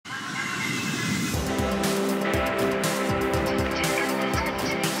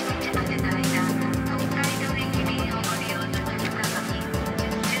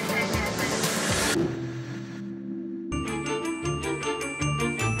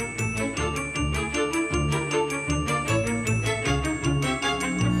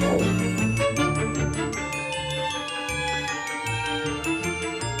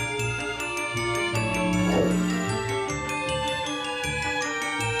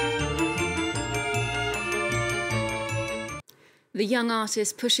The young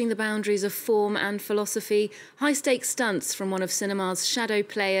artist pushing the boundaries of form and philosophy, high-stakes stunts from one of cinema's shadow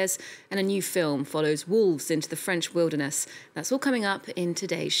players, and a new film follows wolves into the French wilderness. That's all coming up in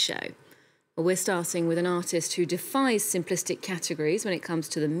today's show. Well, we're starting with an artist who defies simplistic categories when it comes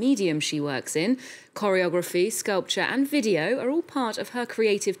to the medium she works in. Choreography, sculpture and video are all part of her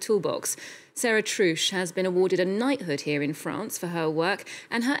creative toolbox. Sarah Trouche has been awarded a knighthood here in France for her work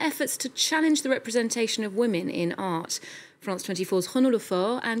and her efforts to challenge the representation of women in art. France 24's Renaud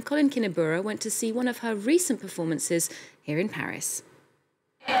Lefort and Colin Kinebura went to see one of her recent performances here in Paris.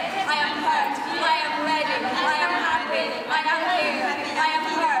 I am hurt, I am ready, I am happy, I am here, I am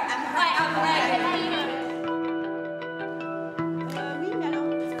hurt, I am ready. Oui, mais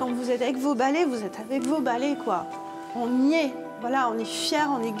alors, quand vous êtes avec vos ballets, vous êtes avec vos ballets, quoi. On y est. Voilà, on est fiers,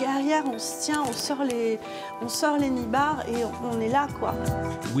 on est guerrières, on se tient, on sort les nibards et on est là, quoi.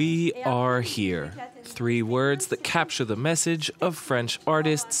 We are here. 3 words that capture the message of French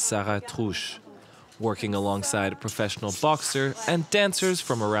artist Sarah Trouche. Working alongside a professional boxer and dancers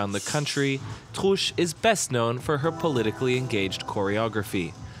from around the country, Trouche is best known for her politically engaged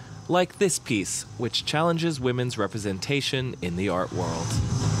choreography, like this piece, which challenges women's representation in the art world.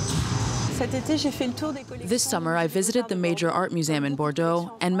 This summer, I visited the major art museum in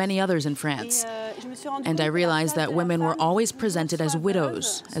Bordeaux and many others in France. And I realized that women were always presented as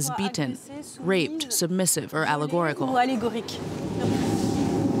widows, as beaten, raped, submissive, or allegorical.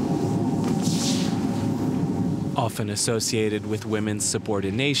 Often associated with women's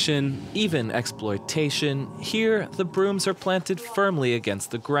subordination, even exploitation, here the brooms are planted firmly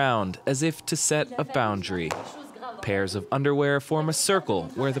against the ground, as if to set a boundary. Pairs of underwear form a circle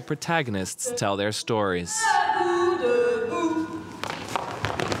where the protagonists tell their stories.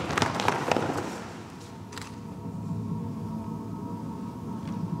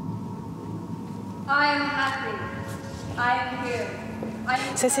 I am happy, I am here.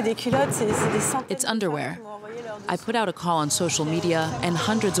 It's underwear. I put out a call on social media, and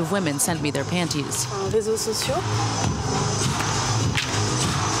hundreds of women sent me their panties.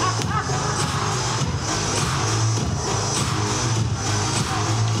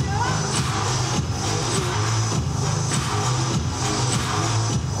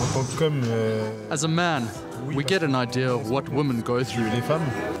 As a man, we get an idea of what women go through.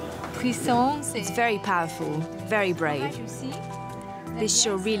 It's very powerful, very brave. This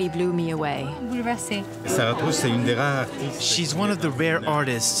show really blew me away. She's one of the rare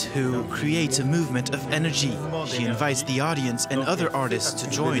artists who creates a movement of energy. She invites the audience and other artists to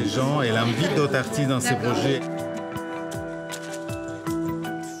join.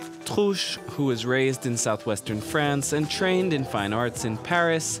 Trouche, who was raised in southwestern France and trained in fine arts in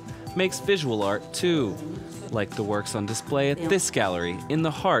Paris, makes visual art too, like the works on display at this gallery in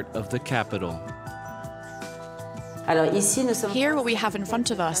the heart of the capital. Here, what we have in front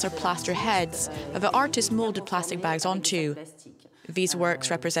of us are plaster heads that the artist molded plastic bags onto. These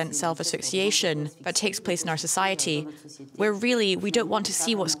works represent self-asphyxiation that takes place in our society, where really we don't want to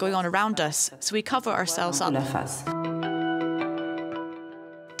see what's going on around us, so we cover ourselves up.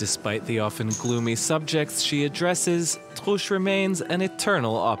 Despite the often gloomy subjects she addresses, Trouche remains an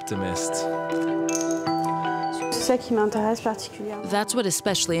eternal optimist. That's what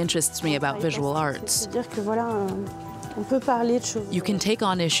especially interests me about visual arts. You can take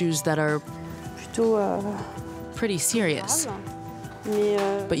on issues that are pretty serious,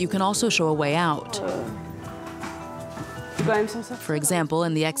 but you can also show a way out. For example,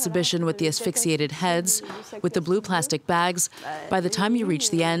 in the exhibition with the asphyxiated heads, with the blue plastic bags, by the time you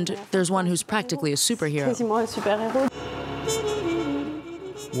reach the end, there's one who's practically a superhero.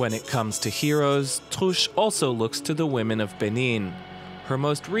 When it comes to heroes, Trouche also looks to the women of Benin. Her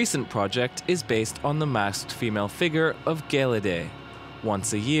most recent project is based on the masked female figure of Gelede.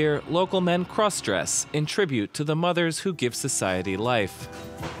 Once a year, local men cross-dress in tribute to the mothers who give society life.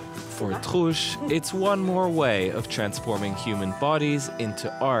 For Trouche, it's one more way of transforming human bodies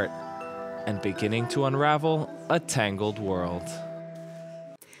into art and beginning to unravel a tangled world.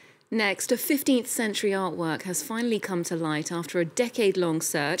 Next, a 15th century artwork has finally come to light after a decade-long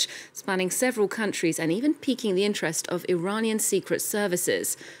search, spanning several countries and even piquing the interest of Iranian secret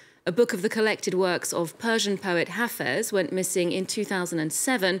services. A book of the collected works of Persian poet Hafez went missing in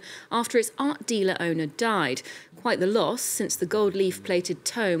 2007 after its art dealer owner died. Quite the loss, since the gold leaf-plated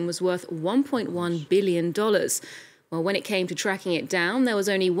tome was worth $1.1 billion. Well, when it came to tracking it down, there was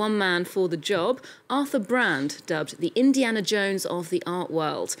only one man for the job, Arthur Brand, dubbed the Indiana Jones of the art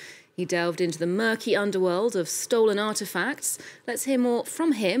world. He delved into the murky underworld of stolen artifacts. Let's hear more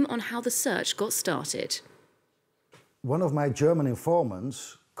from him on how the search got started. One of my German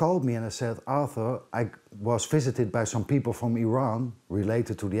informants called me and I said, Arthur, I was visited by some people from Iran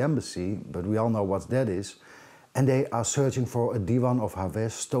related to the embassy, but we all know what that is. And they are searching for a divan of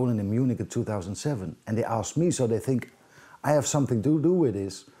Havès stolen in Munich in 2007. And they asked me, so they think I have something to do with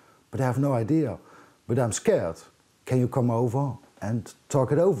this, but I have no idea. But I'm scared. Can you come over and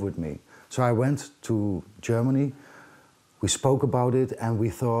talk it over with me? So I went to Germany, we spoke about it, and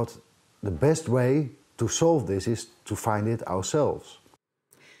we thought the best way to solve this is to find it ourselves.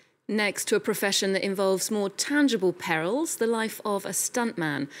 Next to a profession that involves more tangible perils, the life of a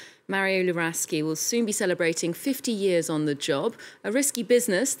stuntman. Mario Luraski will soon be celebrating 50 years on the job, a risky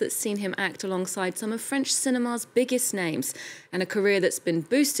business that's seen him act alongside some of French cinema's biggest names, and a career that's been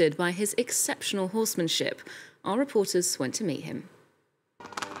boosted by his exceptional horsemanship. Our reporters went to meet him.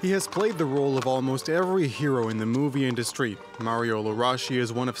 He has played the role of almost every hero in the movie industry. Mario Luraski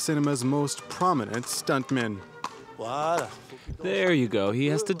is one of cinema's most prominent stuntmen. There you go, he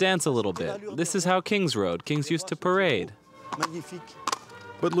has to dance a little bit. This is how kings rode. Kings used to parade.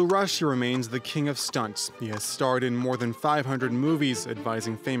 But Luraski remains the king of stunts. He has starred in more than 500 movies,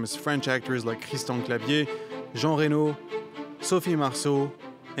 advising famous French actors like Christian Clavier, Jean Reno, Sophie Marceau,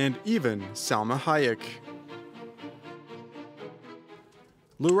 and even Salma Hayek.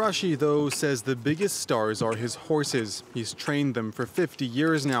 Luraski, though, says the biggest stars are his horses. He's trained them for 50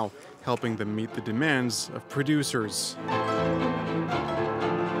 years now, helping them meet the demands of producers.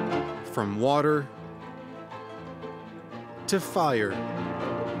 From water to fire,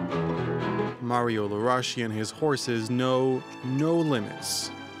 Mario Luraski and his horses know no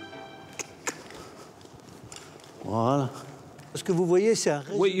limits. What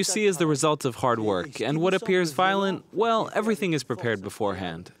you see is the result of hard work, and what appears violent, well, everything is prepared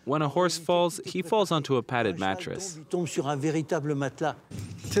beforehand. When a horse falls, he falls onto a padded mattress.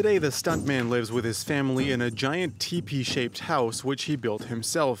 Today, the stuntman lives with his family in a giant teepee-shaped house which he built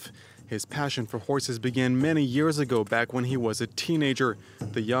himself. His passion for horses began many years ago, back when he was a teenager.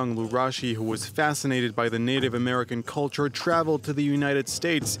 The young Luraski, who was fascinated by the Native American culture, traveled to the United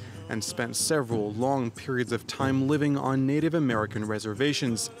States and spent several long periods of time living on Native American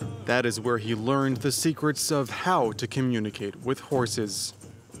reservations. That is where he learned the secrets of how to communicate with horses.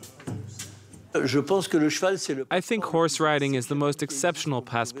 I think horse riding is the most exceptional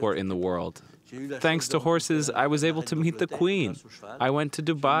passport in the world. Thanks to horses, I was able to meet the Queen. I went to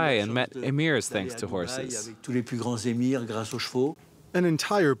Dubai and met emirs thanks to horses. An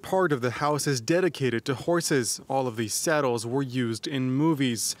entire part of the house is dedicated to horses. All of these saddles were used in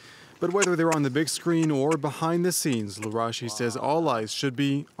movies. But whether they're on the big screen or behind the scenes, Luraski says all eyes should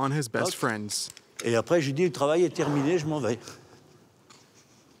be on his best friends.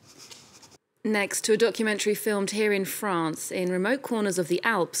 Next to a documentary filmed here in France, in remote corners of the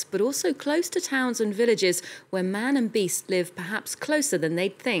Alps, but also close to towns and villages where man and beast live perhaps closer than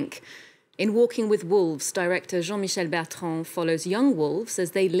they'd think. In Walking with Wolves, director Jean-Michel Bertrand follows young wolves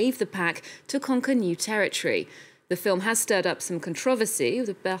as they leave the pack to conquer new territory. The film has stirred up some controversy,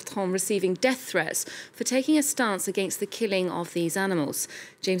 with Bertrand receiving death threats for taking a stance against the killing of these animals.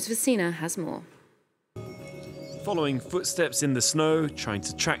 James Vecina has more. Following footsteps in the snow, trying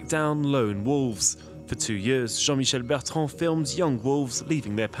to track down lone wolves. For 2 years, Jean-Michel Bertrand films young wolves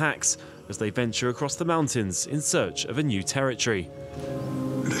leaving their packs as they venture across the mountains in search of a new territory.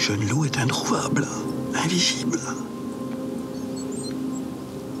 Le jeune loup est introuvable, invisible.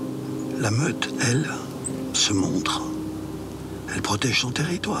 La meute, elle, se montre. Elle protège son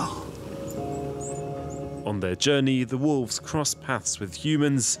territoire. On their journey, the wolves cross paths with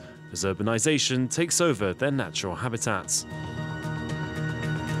humans as urbanization takes over their natural habitats.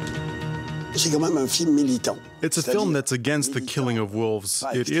 It's a film that's against the killing of wolves.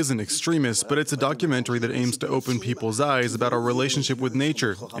 It isn't extremist, but it's a documentary that aims to open people's eyes about our relationship with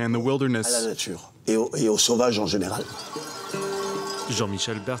nature and the wilderness.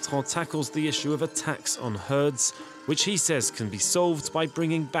 Jean-Michel Bertrand tackles the issue of attacks on herds, which he says can be solved by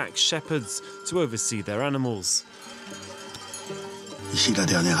bringing back shepherds to oversee their animals. Ici, la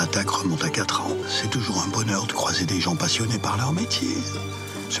dernière attaque remonte à 4 ans. C'est toujours un bonheur de croiser des gens passionnés par leur métier.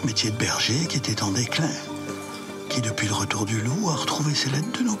 Ce métier de berger qui était en déclin, qui depuis le retour du loup a retrouvé ses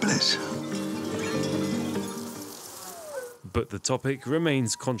lettres de noblesse. But the topic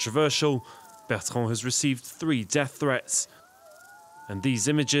remains controversial. Bertrand has received 3 death threats. And these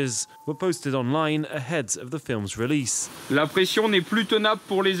images were posted online ahead of the film's release. La pression n'est plus tenable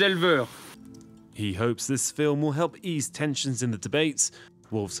pour les éleveurs. He hopes this film will help ease tensions in the debates.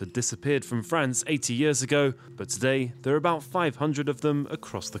 Wolves had disappeared from France 80 years ago, but today there are about 500 of them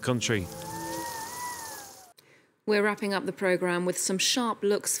across the country. We're wrapping up the programme with some sharp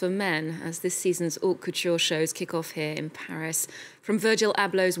looks for men as this season's haute couture shows kick off here in Paris. From Virgil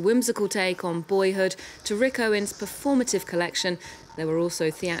Abloh's whimsical take on boyhood to Rick Owens' performative collection, there were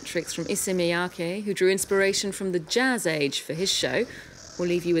also theatrics from Issey Miyake, who drew inspiration from the jazz age for his show. We'll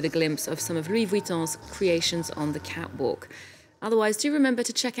leave you with a glimpse of some of Louis Vuitton's creations on the catwalk. Otherwise, do remember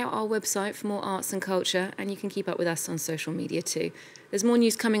to check out our website for more arts and culture, and you can keep up with us on social media too. There's more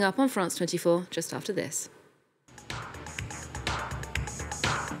news coming up on France 24 just after this.